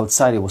sunny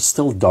outside, it was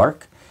still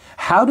dark?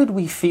 How did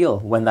we feel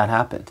when that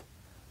happened?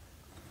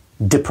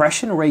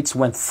 Depression rates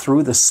went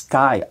through the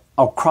sky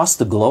across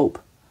the globe.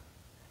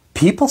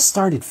 People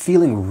started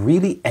feeling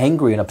really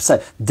angry and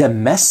upset.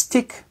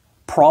 Domestic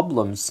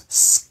problems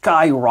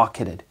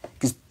skyrocketed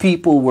because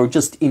people were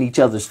just in each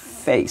other's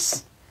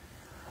face.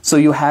 So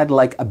you had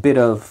like a bit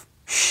of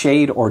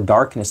shade or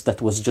darkness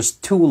that was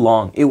just too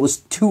long. It was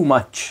too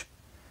much.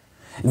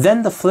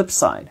 Then the flip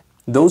side,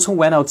 those who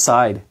went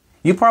outside,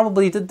 you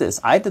probably did this.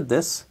 I did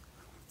this.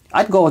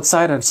 I'd go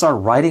outside and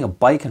start riding a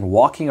bike and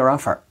walking around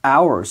for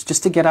hours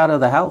just to get out of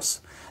the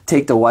house.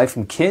 Take the wife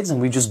and kids and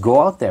we just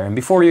go out there. And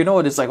before you know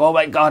it, it's like, oh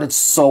my God, it's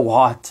so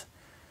hot.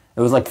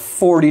 It was like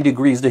 40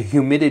 degrees. The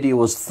humidity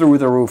was through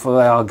the roof.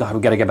 Oh God,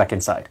 we got to get back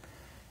inside.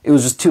 It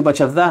was just too much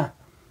of that.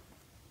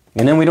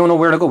 And then we don't know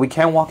where to go. We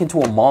can't walk into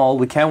a mall.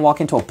 We can't walk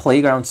into a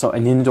playground, so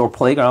an indoor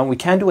playground. We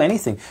can't do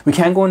anything. We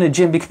can't go in the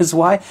gym because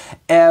why?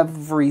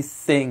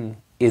 Everything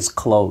is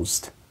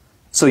closed.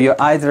 So you're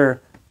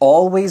either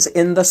always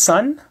in the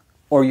sun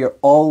or you're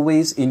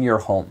always in your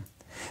home.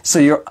 So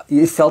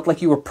you felt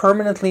like you were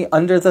permanently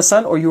under the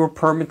sun or you were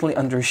permanently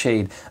under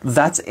shade.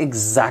 That's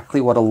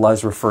exactly what Allah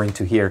is referring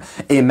to here.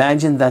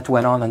 Imagine that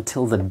went on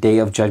until the day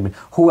of judgment.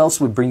 Who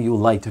else would bring you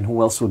light and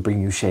who else would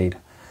bring you shade?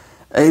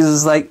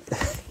 It's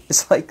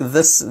like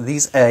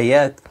these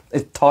ayat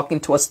talking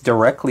to us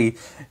directly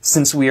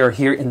since we are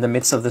here in the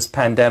midst of this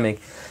pandemic.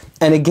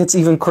 And it gets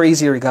even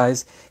crazier,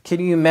 guys.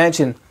 Can you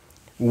imagine?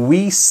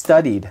 We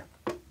studied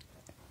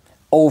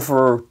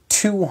over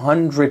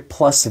 200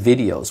 plus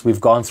videos we've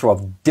gone through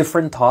of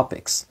different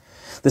topics.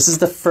 This is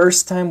the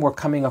first time we're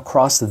coming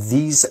across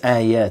these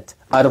ayat.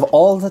 Out of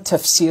all the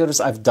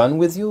tafseers I've done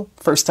with you,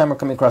 first time we're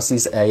coming across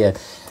these ayat.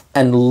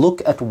 And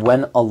look at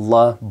when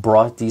Allah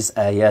brought these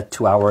ayat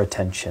to our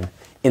attention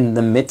in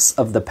the midst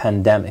of the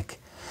pandemic.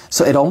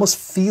 So it almost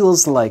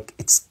feels like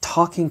it's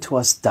talking to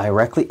us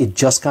directly. It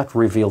just got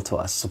revealed to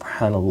us,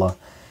 subhanAllah.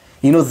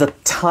 You know, the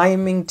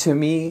timing to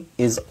me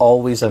is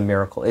always a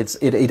miracle.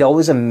 It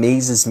always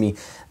amazes me,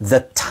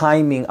 the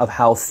timing of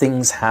how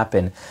things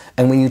happen.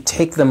 And when you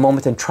take the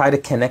moment and try to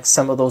connect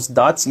some of those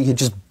dots, it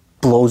just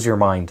blows your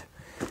mind.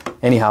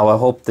 Anyhow, I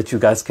hope that you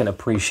guys can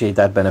appreciate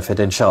that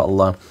benefit,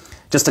 inshallah.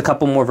 Just a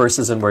couple more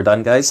verses and we're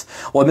done, guys.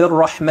 وَمِن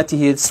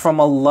رَحْمَتِهِ, it's from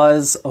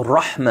Allah's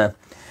rahmah.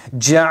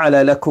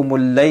 جَعَلَ لَكُمُ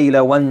اللَّيْلَ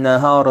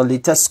وَالنَّهَارَ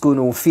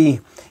لِتَسْكُنُوا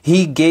فِيهِ.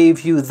 He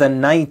gave you the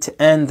night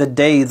and the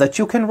day that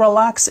you can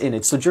relax in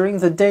it. So during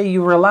the day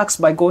you relax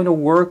by going to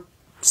work,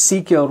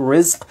 seek your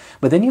rizq,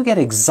 but then you get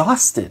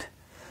exhausted.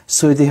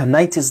 So the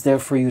night is there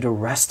for you to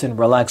rest and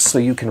relax so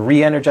you can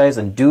re-energize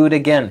and do it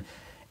again.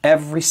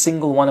 Every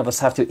single one of us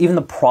have to. Even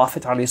the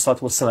Prophet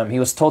ﷺ, he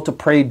was told to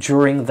pray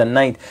during the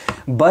night,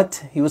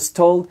 but he was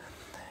told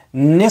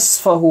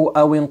نِصْفَهُ أَوْ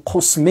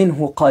انْقُصْ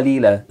مِنْهُ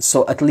قَلِيلًا.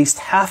 So at least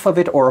half of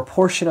it or a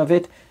portion of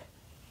it,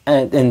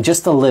 and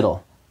just a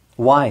little.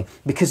 Why?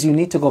 Because you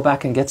need to go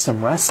back and get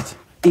some rest.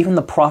 Even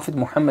the Prophet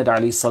Muhammad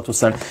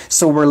ﷺ.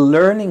 So we're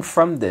learning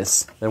from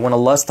this, that when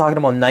Allah is talking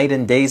about night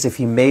and days, if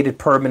He made it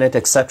permanent,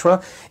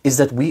 etc., is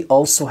that we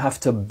also have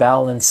to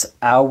balance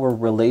our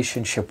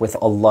relationship with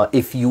Allah.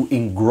 If you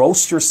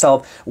engross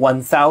yourself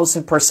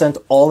 1000%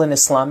 all in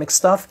Islamic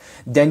stuff,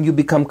 then you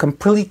become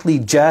completely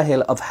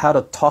jahil of how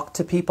to talk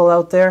to people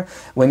out there.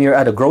 When you're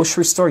at a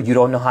grocery store, you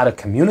don't know how to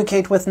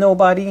communicate with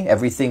nobody.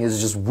 Everything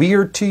is just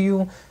weird to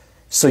you.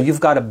 So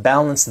you've got to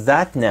balance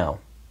that now.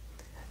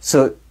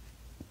 So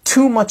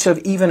too much of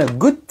even a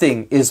good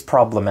thing is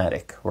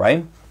problematic,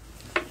 right?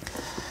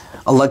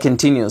 Allah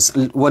continues,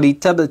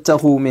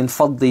 وَلِتَبْتَغُوا مِنْ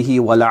فَضْلِهِ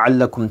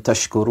وَلَعَلَّكُمْ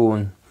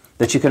تَشْكُرُونَ.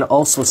 That you can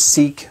also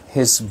seek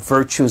His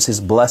virtues, His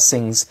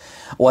blessings,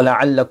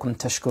 وَلَعَلَّكُمْ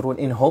تَشْكُرُونَ,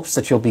 in hopes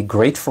that you'll be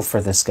grateful for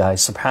this,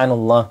 guys.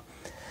 Subhanallah.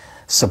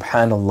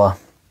 Subhanallah.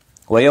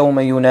 وَيَوْمَ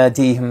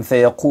يُنَادِيهِمْ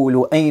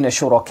فَيَقُولُ أَيْنَ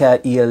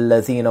شُرَكَائِيَ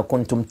الَّذِينَ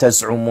كُنْتُمْ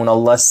تَزْعُمُونَ.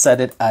 Allah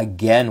said it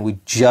again. We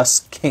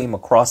just came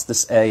across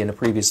this ayah in the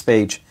previous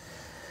page.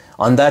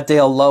 On that day,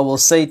 Allah will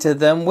say to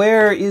them,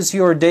 where is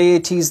your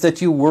deities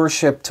that you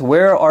worshipped?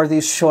 Where are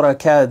these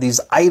shuraka, these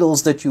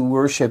idols that you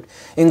worshipped?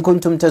 In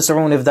kuntum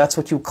tas'un, if that's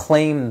what you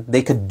claim,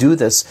 they could do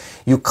this.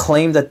 You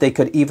claim that they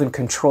could even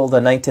control the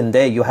night and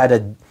day. You had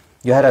a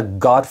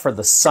God for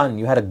the sun.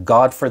 You had a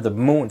God for the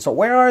moon. So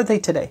where are they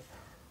today?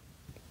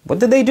 What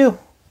did they do?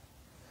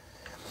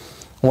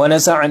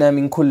 وَنَزَعْنَا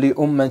مِن كُلِّ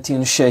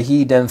أُمَّةٍ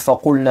شَهِيدًا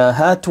فَقُلْنَا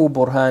هَاتُوا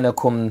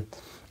بُرْهَانَكُمْ.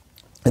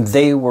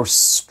 They were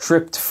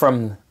stripped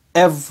from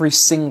every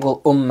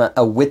single ummah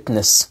a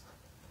witness.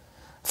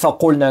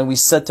 فَقُلْنَا, we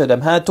said to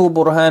them, هَاتُوا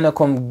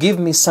بُرْهَانَكُمْ, give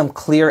me some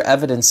clear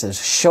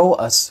evidences, show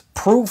us,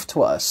 prove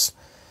to us.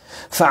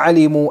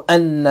 فَعَلِمُوا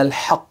أَنَّ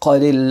الْحَقَّ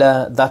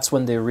لِلَّهِ. That's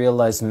when they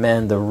realized,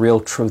 man, the real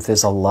truth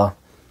is Allah.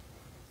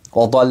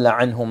 وَضَلَّ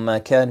عَنْهُمْ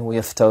مَا كَانُوا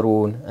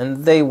يَفْتَرُونَ.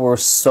 And they were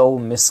so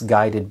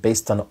misguided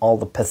based on all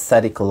the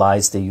pathetic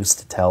lies they used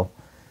to tell.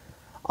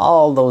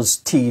 All those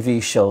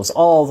TV shows,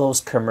 all those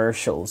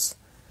commercials,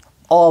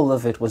 all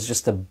of it was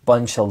just a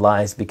bunch of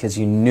lies, because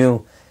you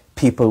knew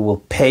people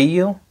will pay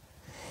you.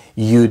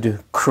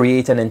 You'd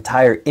create an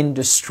entire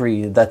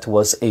industry that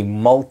was a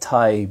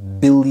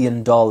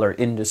multi-billion-dollar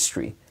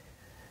industry.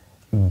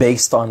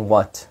 Based on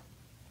what?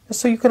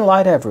 So you can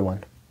lie to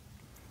everyone.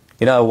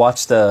 You know, I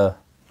watched this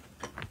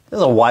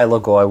was a while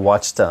ago. I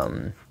watched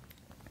I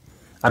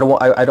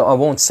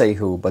won't say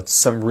who, but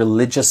some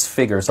religious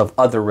figures of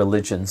other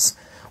religions,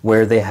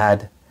 where they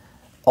had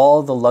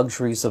all the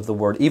luxuries of the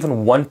world.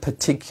 Even one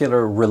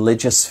particular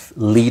religious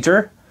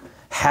leader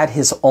had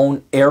his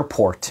own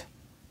airport.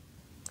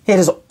 He had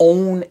his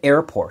own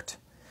airport,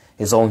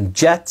 his own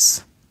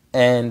jets.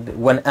 And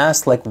when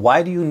asked, like,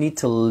 why do you need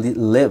to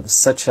live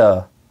such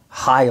a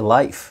high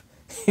life?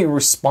 He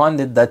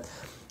responded that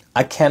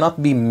I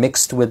cannot be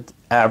mixed with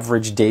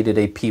average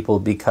day-to-day people,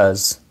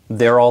 because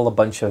they're all a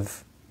bunch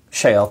of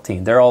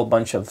shayateen, they're all a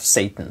bunch of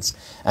Satans,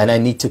 and I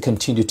need to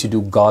continue to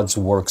do God's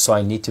work, so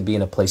I need to be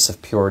in a place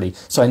of purity.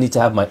 So I need to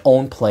have my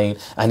own plane,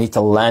 I need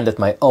to land at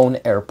my own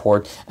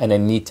airport, and I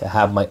need to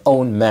have my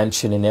own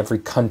mansion in every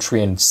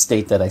country and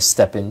state that I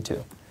step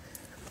into.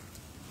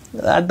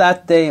 At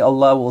that day,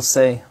 Allah will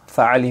say,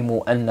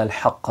 فَعَلِمُوا أَنَّ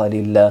الْحَقَّ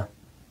لِلَّهِ.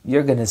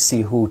 You're going to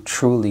see who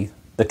truly,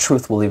 the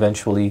truth will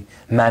eventually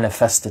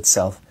manifest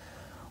itself.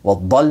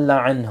 وَضَلَّ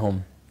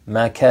عَنْهُمْ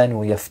مَا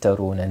كَانُوا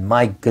يَفْتَرُونَ. And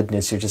my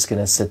goodness, you're just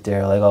going to sit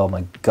there like, oh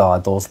my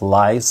God, those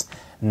lies,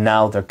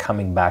 now they're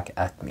coming back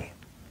at me.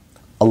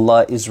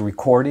 Allah is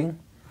recording,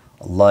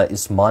 Allah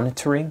is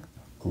monitoring,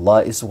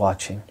 Allah is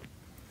watching.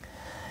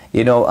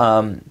 You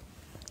know,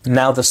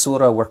 now the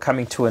surah, we're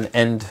coming to an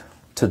end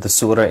to the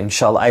surah,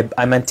 inshallah.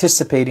 I'm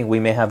anticipating we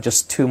may have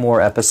just 2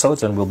 more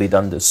episodes and we'll be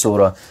done the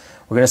surah.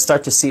 We're going to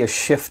start to see a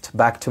shift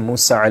back to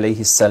Musa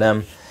alayhi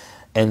salam,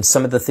 and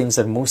some of the things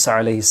that Musa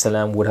alayhi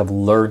salam would have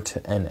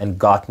learned and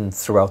gotten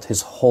throughout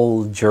his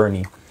whole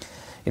journey.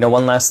 You know,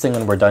 one last thing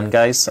and we're done,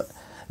 guys.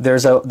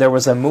 There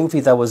was a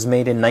movie that was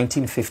made in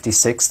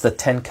 1956, The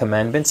 10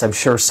 Commandments. I'm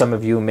sure some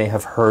of you may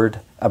have heard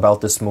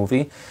about this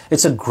movie.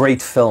 It's a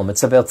great film.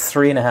 It's about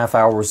 3.5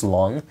 hours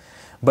long,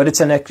 but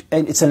it's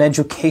an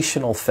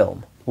educational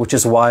film, which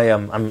is why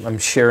I'm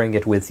sharing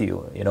it with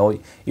you. You know,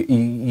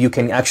 you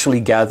can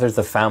actually gather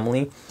the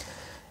family,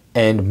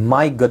 and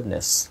my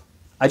goodness,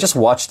 I just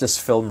watched this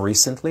film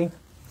recently,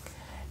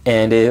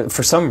 and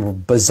for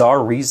some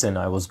bizarre reason,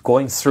 I was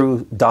going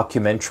through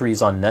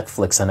documentaries on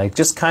Netflix, and I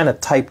just kind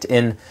of typed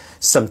in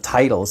some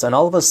titles, and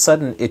all of a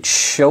sudden it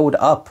showed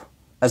up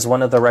as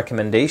one of the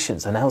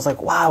recommendations, and I was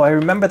like, wow, I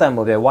remember that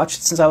movie. I watched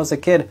it since I was a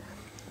kid,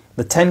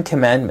 The 10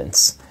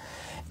 Commandments.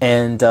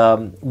 And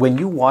when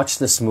you watch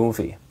this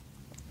movie,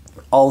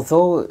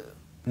 although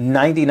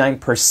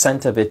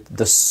 99% of it,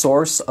 the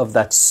source of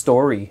that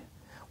story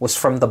was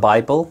from the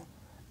Bible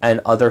and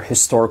other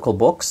historical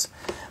books,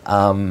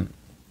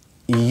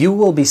 you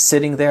will be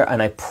sitting there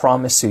and I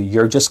promise you,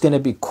 you're just going to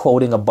be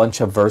quoting a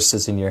bunch of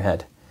verses in your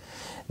head.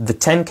 The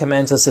Ten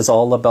Commandments is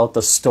all about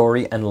the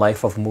story and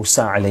life of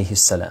Musa alayhi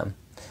salam.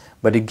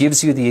 But it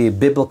gives you the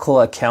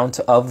biblical account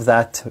of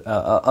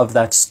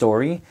that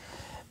story.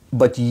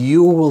 But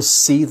you will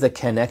see the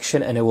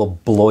connection and it will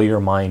blow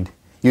your mind.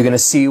 You're going to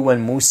see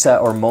when Musa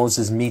or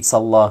Moses meets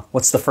Allah,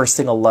 what's the first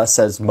thing Allah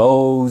says?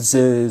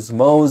 Moses,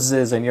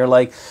 Moses. And you're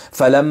like,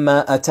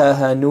 فَلَمَّا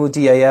أَتَاهَا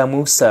نُودِيَ يَا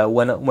Musa.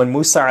 When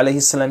Musa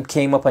alayhi salam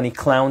came up and he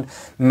climbed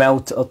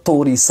Mount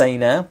Turi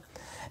Sayna,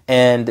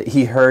 and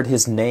he heard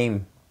his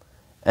name.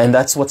 And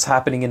that's what's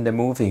happening in the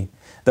movie.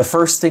 The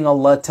first thing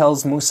Allah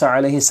tells Musa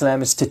alayhi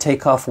salam is to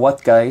take off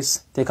what,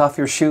 guys? Take off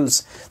your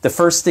shoes. The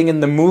first thing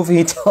in the movie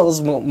he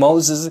tells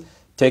Moses,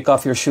 take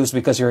off your shoes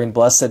because you're in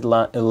blessed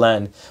land.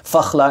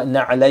 فَخْلَعْ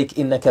نَعْلَيْكَ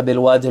إِنَّكَ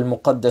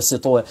بِالْوَادِ الْمُقَدَّسِ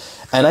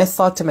طُوَى. And I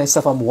thought to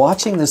myself, I'm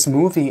watching this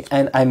movie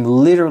and I'm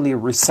literally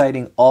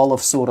reciting all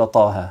of Surah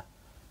Taha.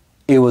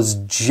 It was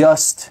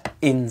just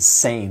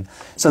insane.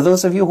 So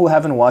those of you who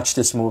haven't watched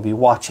this movie,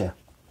 watch it.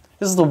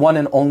 This is the one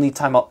and only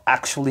time I'll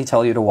actually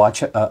tell you to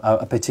watch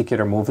a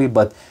particular movie,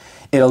 but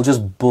it'll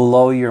just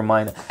blow your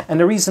mind. And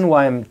the reason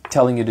why I'm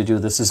telling you to do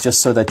this is just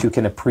so that you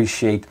can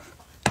appreciate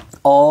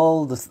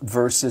all the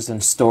verses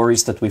and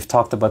stories that we've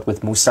talked about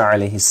with Musa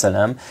alayhi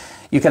salam.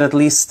 You can at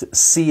least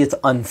see it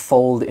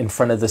unfold in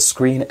front of the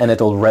screen and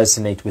it'll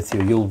resonate with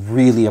you. You'll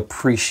really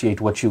appreciate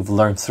what you've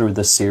learned through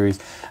this series.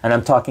 And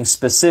I'm talking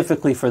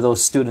specifically for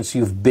those students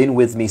who've been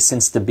with me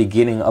since the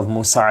beginning of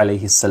Musa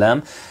alayhi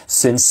salam,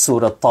 since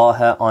Surah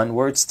Taha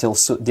onwards till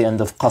the end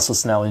of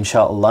Qasas now,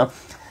 inshallah.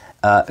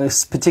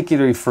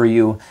 Particularly for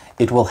you,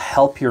 it will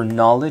help your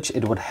knowledge,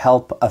 it would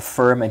help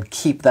affirm and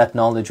keep that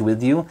knowledge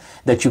with you,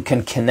 that you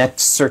can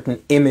connect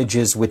certain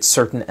images with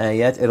certain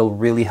ayat. It'll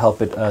really help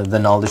the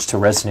knowledge to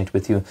resonate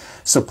with you.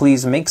 So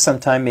please make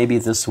some time, maybe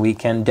this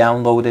weekend,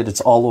 download it,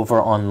 it's all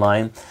over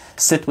online.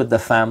 Sit with the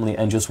family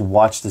and just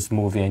watch this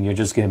movie and you're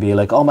just going to be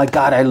like, oh my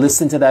God, I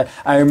listened to that.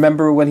 I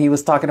remember when he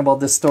was talking about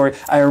this story.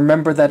 I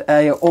remember that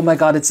ayah. Oh my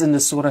God, it's in the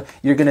surah.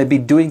 You're going to be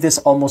doing this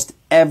almost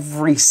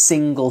every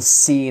single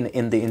scene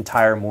in the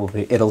entire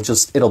movie.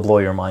 It'll blow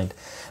your mind.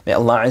 May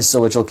Allah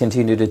Azza wa Jal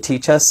continue to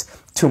teach us.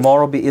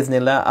 Tomorrow,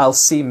 bi'idhnillah, I'll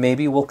see,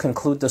 maybe we'll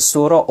conclude the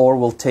surah or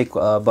we'll take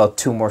about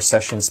 2 more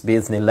sessions,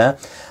 bi'idhnillah.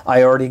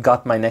 I already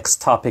got my next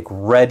topic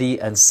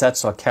ready and set,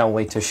 so I can't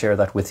wait to share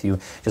that with you.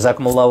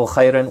 Jazakumullahu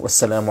khairan.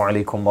 Wassalamu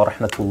alaikum wa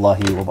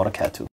rahmatullahi wa barakatuh.